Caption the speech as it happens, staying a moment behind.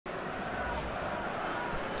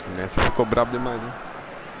Nessa ficou brabo demais, hein?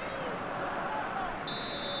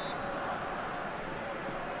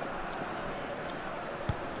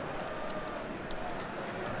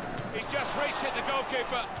 He's just reached it, the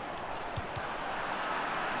goalkeeper.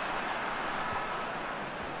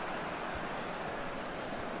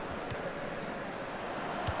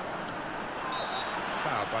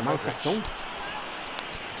 Foul by Mais Modric. cartão?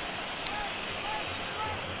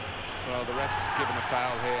 Well, the ref's given a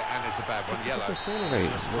foul here, and it's a bad one, yellow. Tá acontecendo, velho?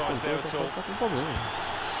 No surprise there at all. Tá com problema.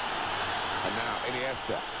 And now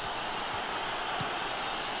Iniesta.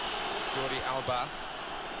 Jordi Alba.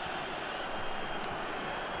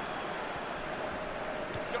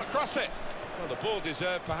 Got to cross it. Well, the ball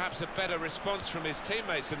deserved perhaps a better response from his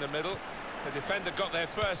teammates in the middle. The defender got there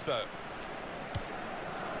first, though.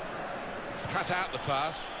 He's cut out the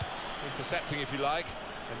pass, intercepting if you like,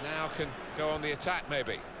 and now can go on the attack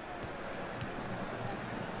maybe.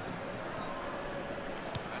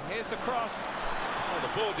 And here's the cross. Well,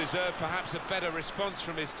 the ball deserved perhaps a better response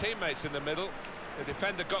from his teammates in the middle. The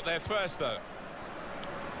defender got there first, though.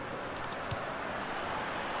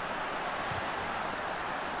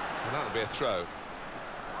 And that'll be a throw.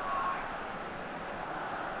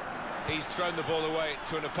 He's thrown the ball away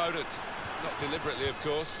to an opponent. Not deliberately, of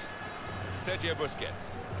course. Sergio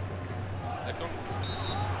Busquets. They've gone...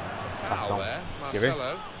 It's a foul there.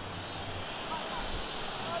 Marcelo.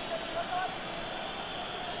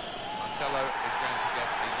 Marcelo is going to get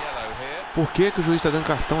a yellow here. Por que que o juiz tá dando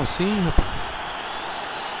cartão assim, rapaz?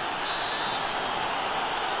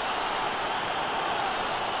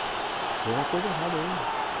 Tem uma coisa errada aí.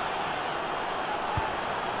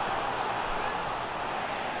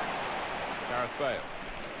 Gareth Bale.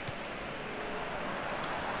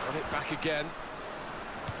 Got it back again.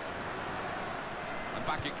 And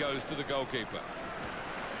back it goes to the goalkeeper.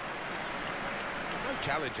 There's no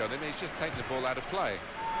challenge on him, he's just taken the ball out of play.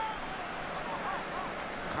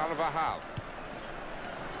 Carvajal.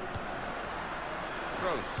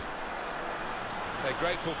 Kroos. They're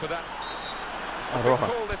grateful for that. It's a big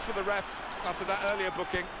call this for the ref after that earlier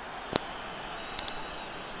booking.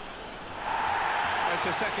 It's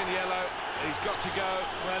a second yellow. He's got to go.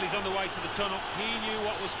 Well, he's on the way to the tunnel. He knew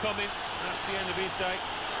what was coming. That's the end of his day.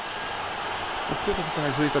 Por que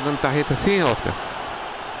o juiz tá dando tarreta assim, Oscar?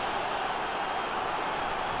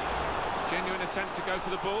 Genuine attempt to go for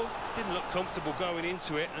the ball. Didn't look comfortable going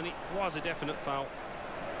into it, and it was a definite foul.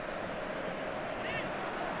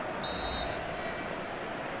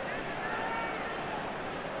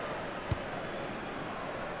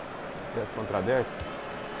 10 contra 10.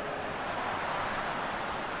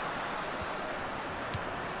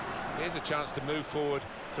 Here's a chance to move forward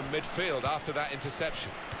from midfield after that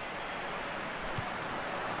interception.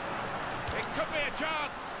 It could be a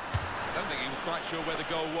chance. I don't think he was quite sure where the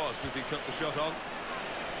goal was as he took the shot on.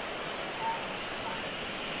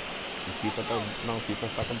 O FIFA tá... Não, o FIFA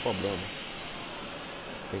tá com problema.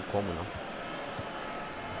 Não tem como não.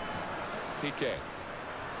 Piqué.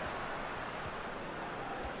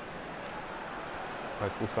 Vai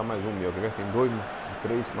expulsar mais um meu, quer ver? Tem 2,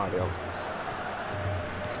 3 amarelos.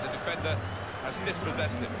 And the defender has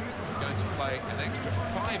dispossessed him. We're going to play an extra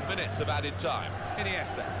 5 minutes of added time.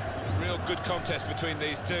 Iniesta. Real good contest between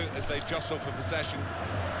these two as they jostle for possession.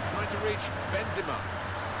 Trying to reach Benzema.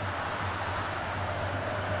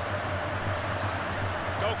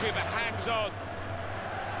 Goalkeeper hangs on.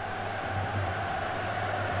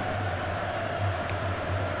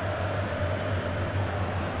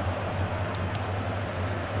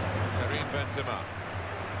 Benzema.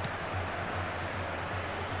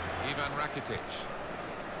 Ivan Rakitic.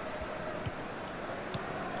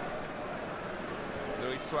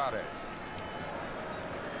 Luis Suarez.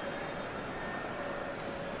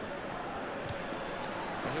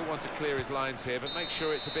 Well, he'll want to clear his lines here, but make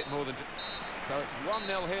sure it's a bit more than... So it's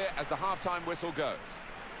 1-0 here as the half-time whistle goes.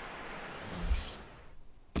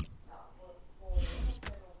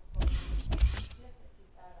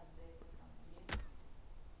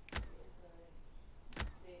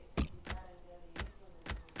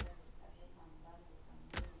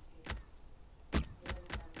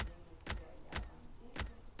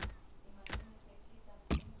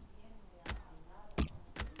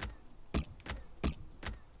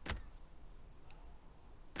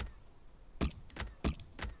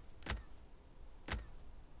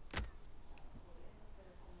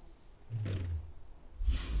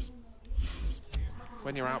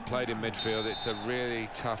 When you're outplayed in midfield, it's a really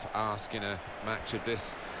tough ask in a match of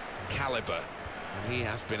this calibre. And he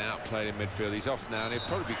has been outplayed in midfield. He's off now, and he'll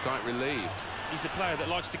probably be quite relieved. He's a player that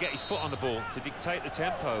likes to get his foot on the ball, to dictate the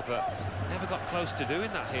tempo, but never got close to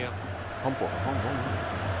doing that here.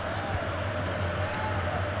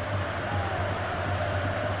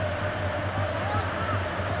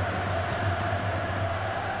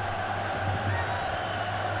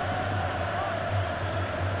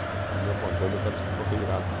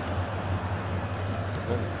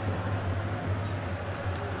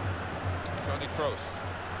 Toni Kroos.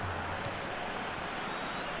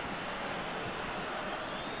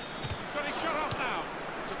 He's got his shot off now.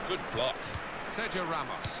 It's a good block. Sergio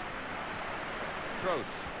Ramos.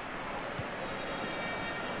 Kroos.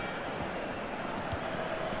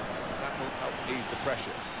 That will help ease the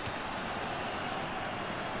pressure.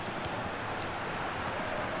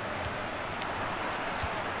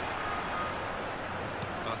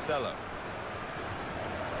 Marcelo.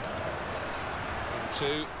 1-2,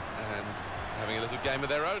 and having a little game of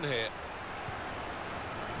their own here.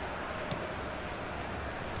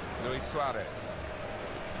 Luis Suarez.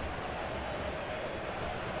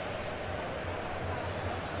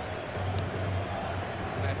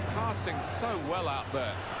 They're passing so well out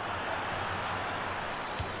there.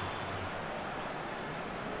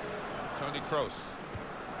 Toni Kroos.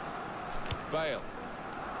 Bale.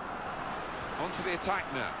 Onto the attack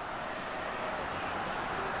now.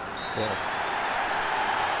 Wow.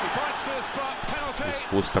 He points to the spot, penalty.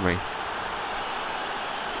 Expulso também.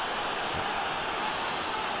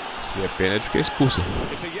 Se é pênalti, fica expulso.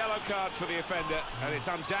 It's a yellow card for the offender, and it's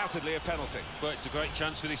undoubtedly a penalty. Well, it's a great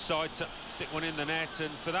chance for this side to stick one in the net,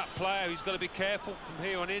 and for that player, he's got to be careful from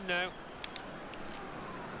here on in now.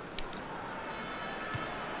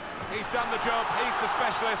 He's done the job, he's the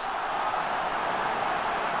specialist.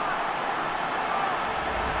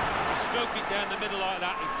 Stroke it down the middle like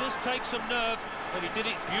that. It does take some nerve, but he did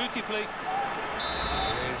it beautifully. It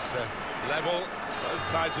is level. Both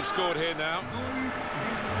sides have scored here now.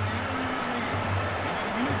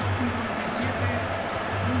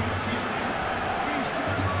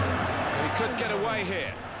 And he could get away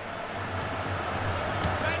here.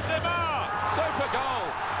 Benzema! Super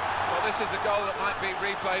goal! Well, this is a goal that might be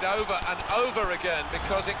replayed over and over again,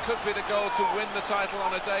 because it could be the goal to win the title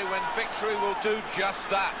on a day when victory will do just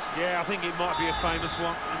that. Yeah, I think it might be a famous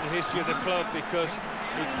one in the history of the club, because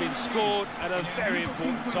it's been scored at a very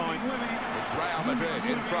important time. It's Real Madrid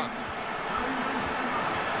in front.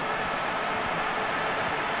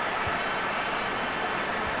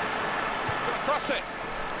 Across it.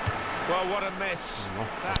 Well, what a miss.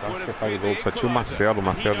 Nossa, acho que faz gol. Só tinha o Marcelo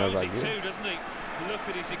na zagueira. Too, doesn't he? Look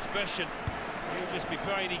at his expression. He'll just be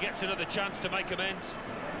praying he gets another chance to make amends.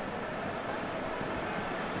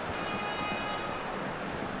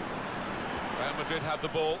 Real Madrid have the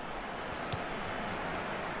ball.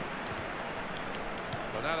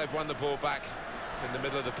 Well, now they've won the ball back in the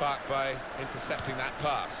middle of the park by intercepting that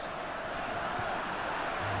pass.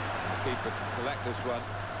 The keeper can collect this one.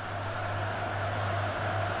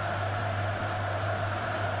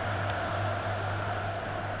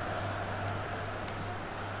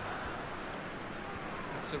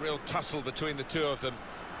 It's a real tussle between the two of them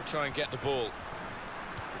to try and get the ball.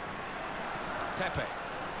 Pepe.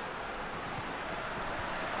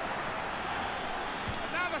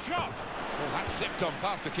 And now the shot! Well, that zipped on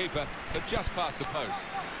past the keeper, but just past the post.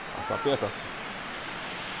 Só aperta.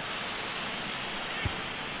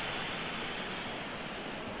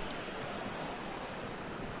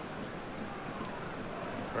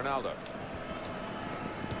 Ronaldo.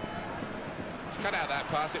 He's cut out that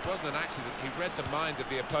pass. It wasn't an accident. He read the mind of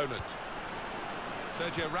the opponent.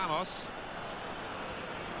 Sergio Ramos.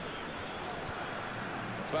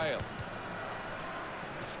 Bale.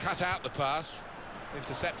 He's cut out the pass,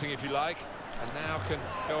 intercepting if you like, and now can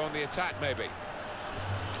go on the attack maybe.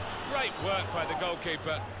 Great work by the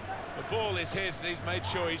goalkeeper. The ball is his and he's made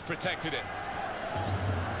sure he's protected it.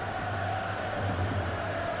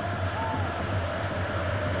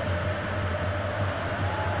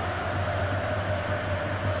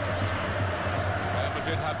 Real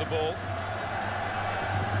Madrid have the ball.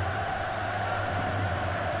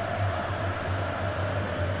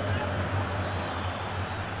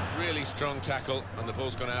 Really strong tackle, and the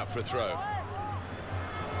ball's gone out for a throw.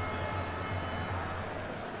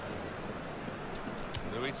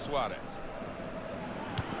 Luis Suarez.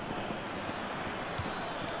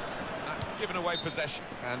 That's given away possession,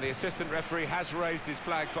 and the assistant referee has raised his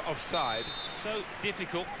flag for offside. So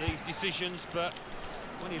difficult, these decisions, but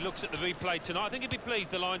when he looks at the replay tonight, I think he'd be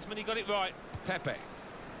pleased, the linesman, he got it right. Pepe.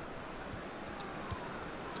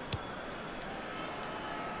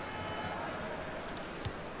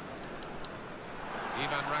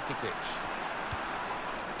 Ivan Rakitic.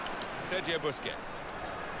 Sergio Busquets.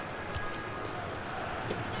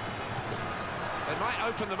 They might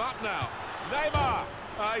open them up now. Neymar!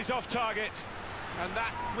 He's off target. And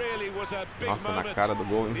that really was a big moment. Na cara do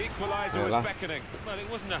gol, hein? The equaliser was beckoning. Well, it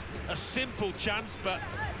wasn't a simple chance, but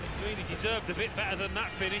it really deserved a bit better than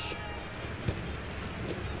that finish.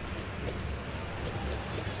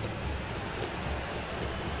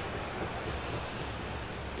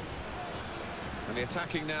 And the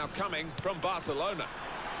attacking now coming from Barcelona.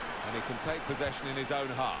 And he can take possession in his own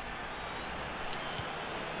half.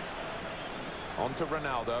 On to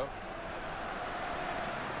Ronaldo.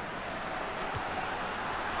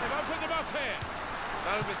 They've opened them up here.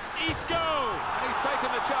 Isco! And he's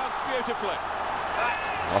taken the chance beautifully. That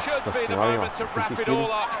should be the moment to wrap it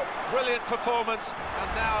all up. Brilliant performance,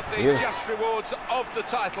 and now the just rewards of the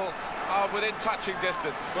title are within touching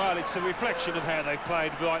distance. Well, it's a reflection of how they've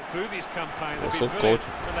played right through this campaign. They've been brilliant,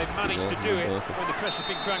 and they've managed to do it when the press has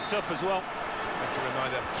been cranked up as well. Just a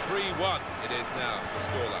reminder, 3-1 it is now, the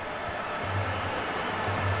scoreline.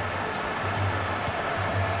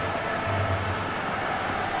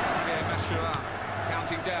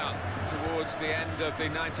 Counting down towards the end of the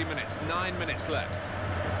 90 minutes. 9 minutes left.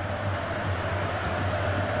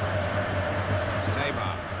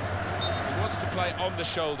 Neymar. He wants to play on the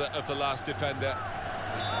shoulder of the last defender.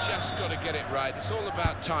 He's just got to get it right. It's all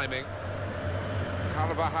about timing.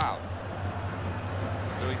 Carvajal.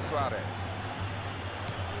 Luis Suarez.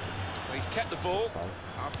 Well, he's kept the ball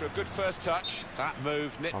after a good first touch. That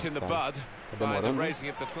move nipped in the bud by the raising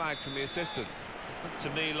of the flag from the assistant.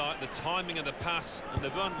 To me, like the timing of the pass and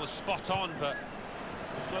the run was spot on, but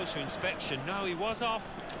on closer inspection, no, he was off.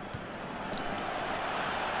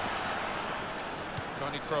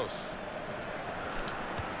 Toni Kroos.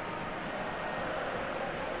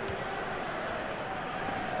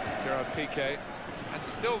 Gerard Piqué. And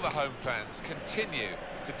still the home fans continue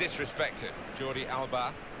to disrespect him. Jordi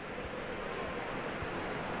Alba.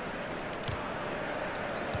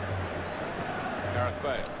 Gareth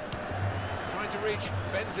Bale. To reach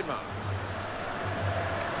Benzema.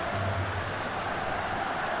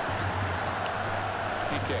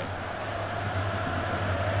 Piqué.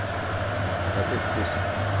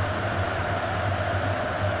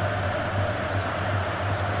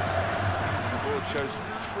 The board shows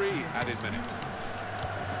 3 added minutes.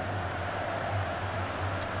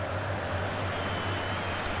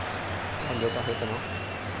 Não deu carreta não.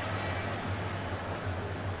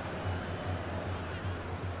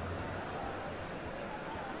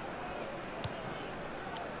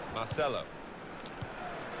 Marcelo.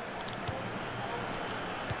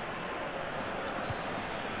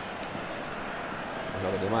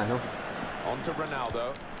 Joga demais, não? On to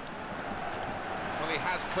Ronaldo. Well, he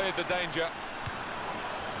has cleared the danger.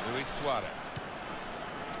 Luis Suarez.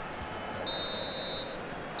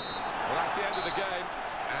 Well, that's the end of the game,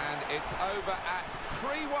 and it's over at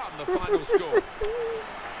 3-1, the final score.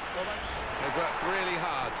 They've worked really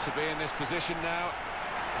hard to be in this position now.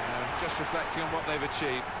 Just reflecting on what they've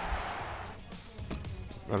achieved.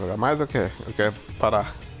 Vai jogar mais ou quer? Eu quero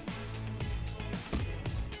parar.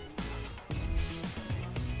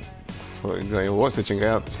 Foi, ganhou. Você tinha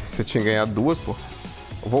ganhado 2, pô.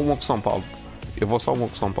 Eu vou uma com São Paulo. Eu vou só uma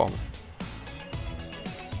com São Paulo.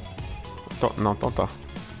 Não, então tá.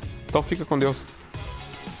 Então fica com Deus.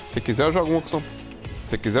 Se quiser eu jogo uma com São Paulo.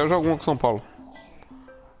 Se quiser eu jogo uma com São Paulo.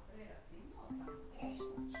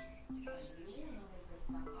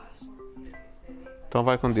 Então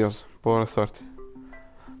vai com Deus. Boa sorte.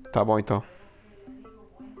 Tá bom então.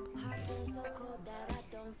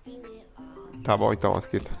 Tá bom então,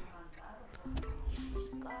 Asquita.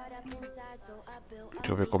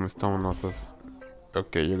 Deixa eu ver como estão nossas...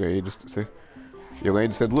 Ok, eu ganhei de você. Eu ganhei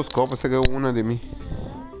de você 2 copas, você ganhou uma de mim.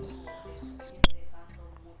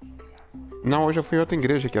 Não, hoje eu fui em outra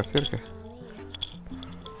igreja aqui acerca.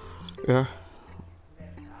 É.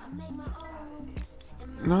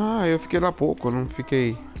 Não, eu fiquei lá pouco, eu não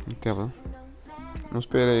fiquei muito tempo, não. Não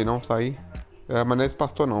esperei não sair. É, mas não é esse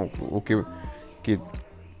pastor não, o que...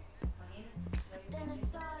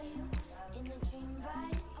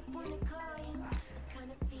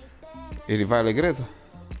 Ele vai à igreja?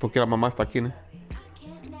 Porque a mamãe está aqui, né?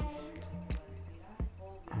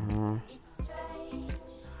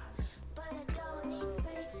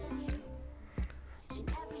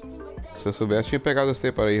 Se eu soubesse, tinha pegado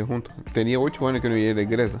você para ir junto. Teria 8 anos que eu não ia à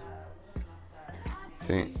igreja.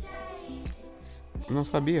 Sim. Não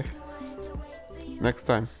sabia. Next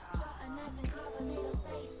time.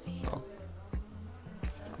 Oh.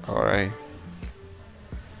 Alright.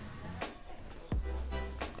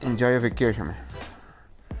 Enjoy your vacation,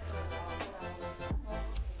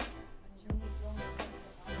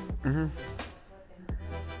 man.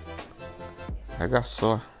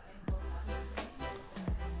 Arregaçou.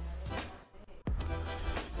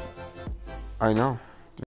 I know.